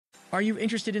Are you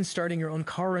interested in starting your own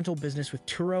car rental business with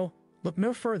TURO? Look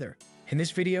no further. In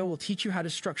this video, we'll teach you how to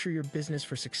structure your business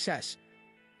for success.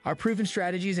 Our proven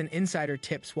strategies and insider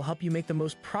tips will help you make the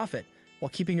most profit while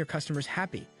keeping your customers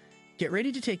happy. Get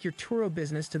ready to take your TURO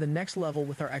business to the next level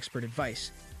with our expert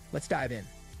advice. Let's dive in.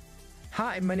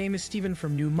 Hi, my name is Steven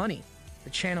from New Money, the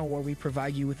channel where we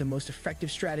provide you with the most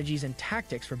effective strategies and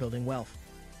tactics for building wealth.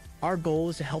 Our goal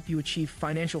is to help you achieve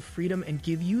financial freedom and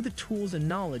give you the tools and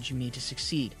knowledge you need to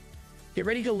succeed. Get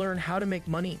ready to learn how to make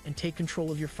money and take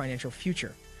control of your financial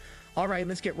future. All right,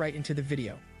 let's get right into the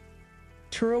video.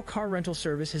 TURO car rental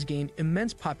service has gained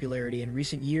immense popularity in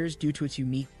recent years due to its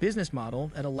unique business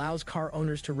model that allows car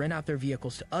owners to rent out their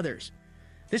vehicles to others.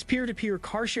 This peer-to-peer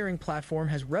car-sharing platform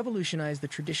has revolutionized the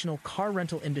traditional car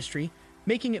rental industry,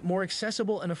 making it more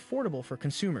accessible and affordable for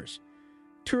consumers.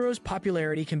 TURO's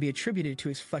popularity can be attributed to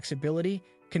its flexibility,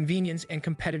 convenience, and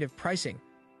competitive pricing,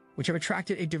 which have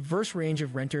attracted a diverse range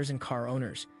of renters and car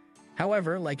owners.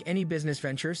 However, like any business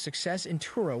venture, success in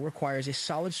TURO requires a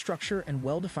solid structure and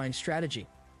well-defined strategy.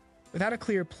 Without a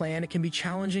clear plan, it can be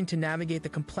challenging to navigate the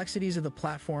complexities of the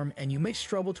platform, and you may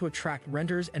struggle to attract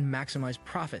renters and maximize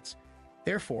profits.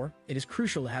 Therefore, it is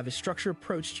crucial to have a structured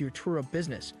approach to your TURO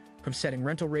business, from setting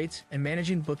rental rates and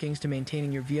managing bookings to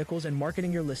maintaining your vehicles and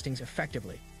marketing your listings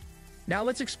effectively. Now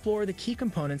let's explore the key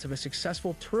components of a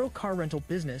successful TURO car rental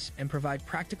business and provide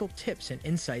practical tips and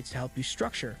insights to help you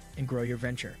structure and grow your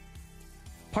venture.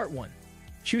 Part 1.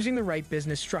 Choosing the right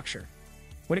business structure.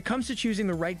 When it comes to choosing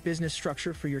the right business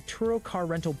structure for your TURO car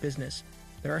rental business,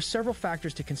 there are several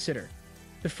factors to consider.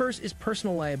 The first is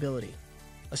personal liability.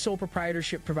 A sole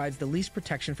proprietorship provides the least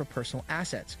protection for personal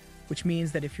assets, which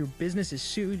means that if your business is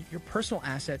sued, your personal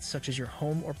assets such as your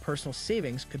home or personal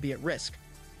savings could be at risk.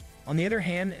 On the other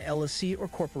hand, an LLC or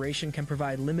corporation can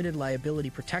provide limited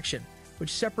liability protection,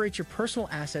 which separates your personal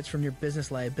assets from your business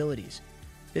liabilities.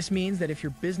 This means that if your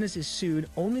business is sued,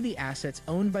 only the assets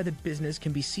owned by the business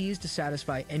can be seized to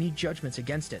satisfy any judgments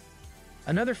against it.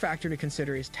 Another factor to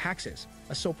consider is taxes.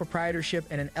 A sole proprietorship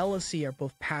and an LLC are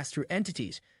both pass-through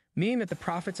entities, meaning that the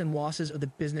profits and losses of the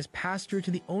business pass through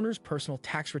to the owner's personal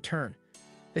tax return.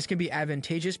 This can be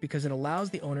advantageous because it allows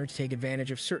the owner to take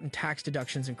advantage of certain tax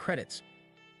deductions and credits.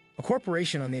 A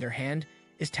corporation, on the other hand,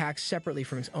 is taxed separately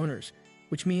from its owners,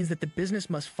 which means that the business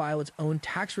must file its own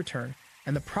tax return,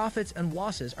 and the profits and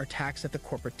losses are taxed at the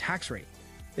corporate tax rate.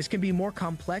 This can be more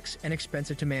complex and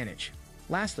expensive to manage.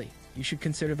 Lastly, you should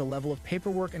consider the level of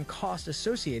paperwork and cost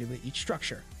associated with each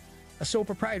structure. A sole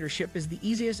proprietorship is the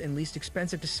easiest and least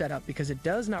expensive to set up because it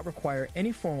does not require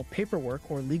any formal paperwork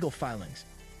or legal filings.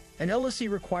 An LLC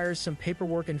requires some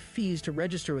paperwork and fees to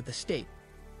register with the state,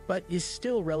 but is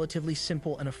still relatively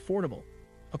simple and affordable.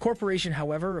 A corporation,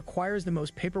 however, requires the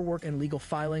most paperwork and legal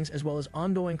filings as well as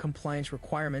ongoing compliance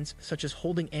requirements such as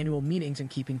holding annual meetings and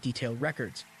keeping detailed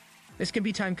records. This can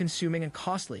be time-consuming and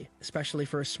costly, especially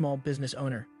for a small business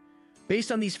owner.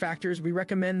 Based on these factors, we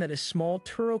recommend that a small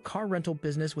TURO car rental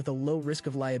business with a low risk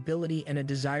of liability and a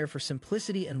desire for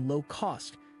simplicity and low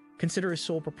cost consider a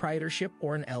sole proprietorship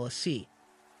or an LLC.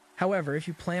 However, if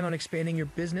you plan on expanding your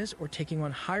business or taking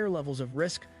on higher levels of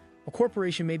risk, a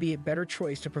corporation may be a better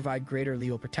choice to provide greater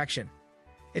legal protection.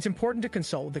 It's important to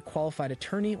consult with a qualified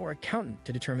attorney or accountant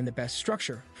to determine the best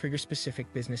structure for your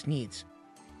specific business needs.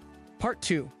 Part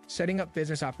 2. Setting up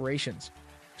business operations.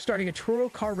 Starting a TURO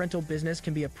car rental business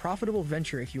can be a profitable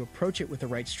venture if you approach it with the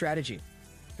right strategy.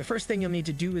 The first thing you'll need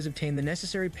to do is obtain the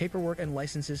necessary paperwork and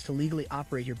licenses to legally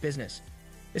operate your business.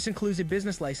 This includes a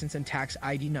business license and tax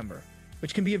ID number,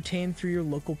 which can be obtained through your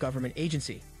local government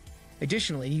agency.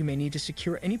 Additionally, you may need to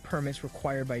secure any permits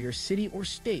required by your city or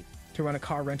state to run a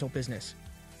car rental business.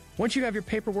 Once you have your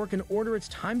paperwork in order, it's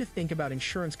time to think about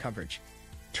insurance coverage.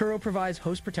 TURO provides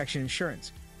host protection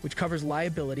insurance, which covers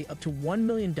liability up to $1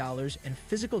 million and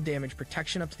physical damage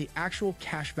protection up to the actual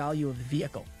cash value of the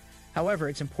vehicle. However,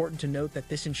 it's important to note that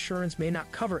this insurance may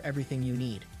not cover everything you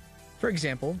need. For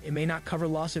example, it may not cover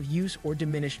loss of use or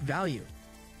diminished value,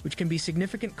 which can be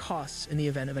significant costs in the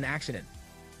event of an accident.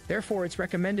 Therefore, it's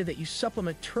recommended that you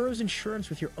supplement TURO's insurance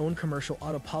with your own commercial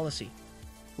auto policy.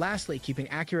 Lastly, keeping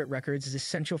accurate records is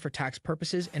essential for tax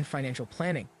purposes and financial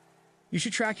planning. You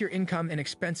should track your income and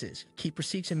expenses, keep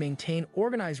receipts, and maintain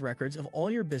organized records of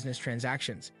all your business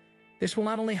transactions. This will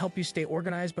not only help you stay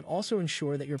organized, but also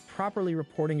ensure that you're properly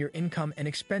reporting your income and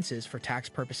expenses for tax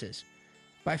purposes.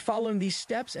 By following these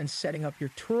steps and setting up your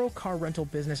TURO car rental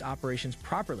business operations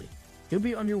properly, you'll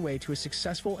be on your way to a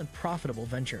successful and profitable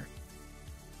venture.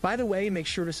 By the way, make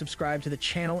sure to subscribe to the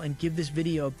channel and give this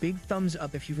video a big thumbs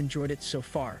up if you've enjoyed it so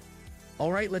far.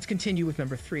 Alright, let's continue with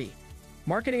number 3.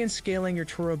 Marketing and scaling your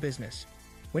TURO business.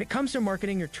 When it comes to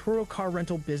marketing your TURO car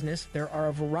rental business, there are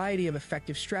a variety of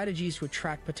effective strategies to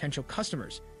attract potential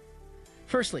customers.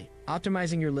 Firstly,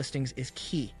 optimizing your listings is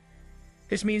key.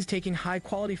 This means taking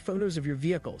high-quality photos of your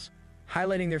vehicles,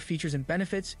 highlighting their features and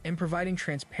benefits, and providing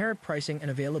transparent pricing and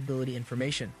availability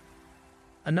information.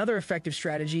 Another effective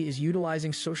strategy is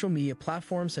utilizing social media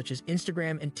platforms such as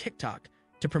Instagram and TikTok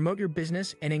to promote your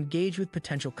business and engage with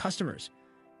potential customers.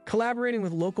 Collaborating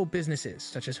with local businesses,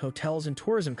 such as hotels and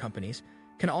tourism companies,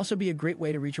 can also be a great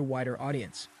way to reach a wider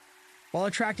audience. While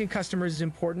attracting customers is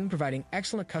important, providing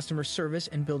excellent customer service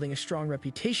and building a strong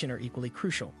reputation are equally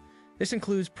crucial. This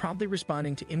includes promptly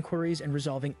responding to inquiries and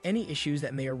resolving any issues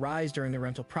that may arise during the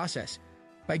rental process.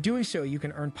 By doing so, you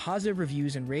can earn positive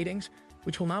reviews and ratings,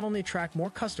 which will not only attract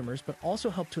more customers but also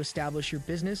help to establish your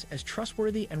business as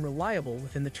trustworthy and reliable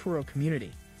within the TURO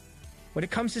community. When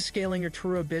it comes to scaling your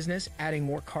TURO business, adding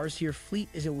more cars to your fleet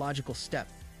is a logical step.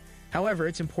 However,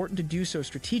 it's important to do so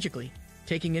strategically,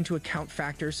 taking into account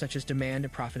factors such as demand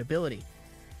and profitability.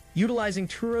 Utilizing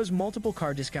TURO's multiple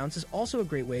car discounts is also a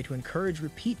great way to encourage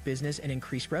repeat business and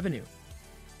increase revenue.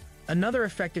 Another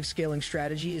effective scaling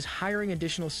strategy is hiring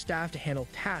additional staff to handle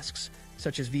tasks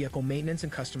such as vehicle maintenance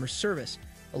and customer service,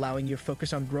 allowing you to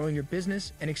focus on growing your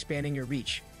business and expanding your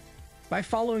reach. By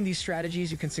following these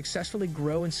strategies, you can successfully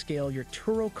grow and scale your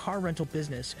TURO car rental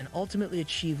business and ultimately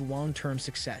achieve long-term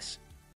success.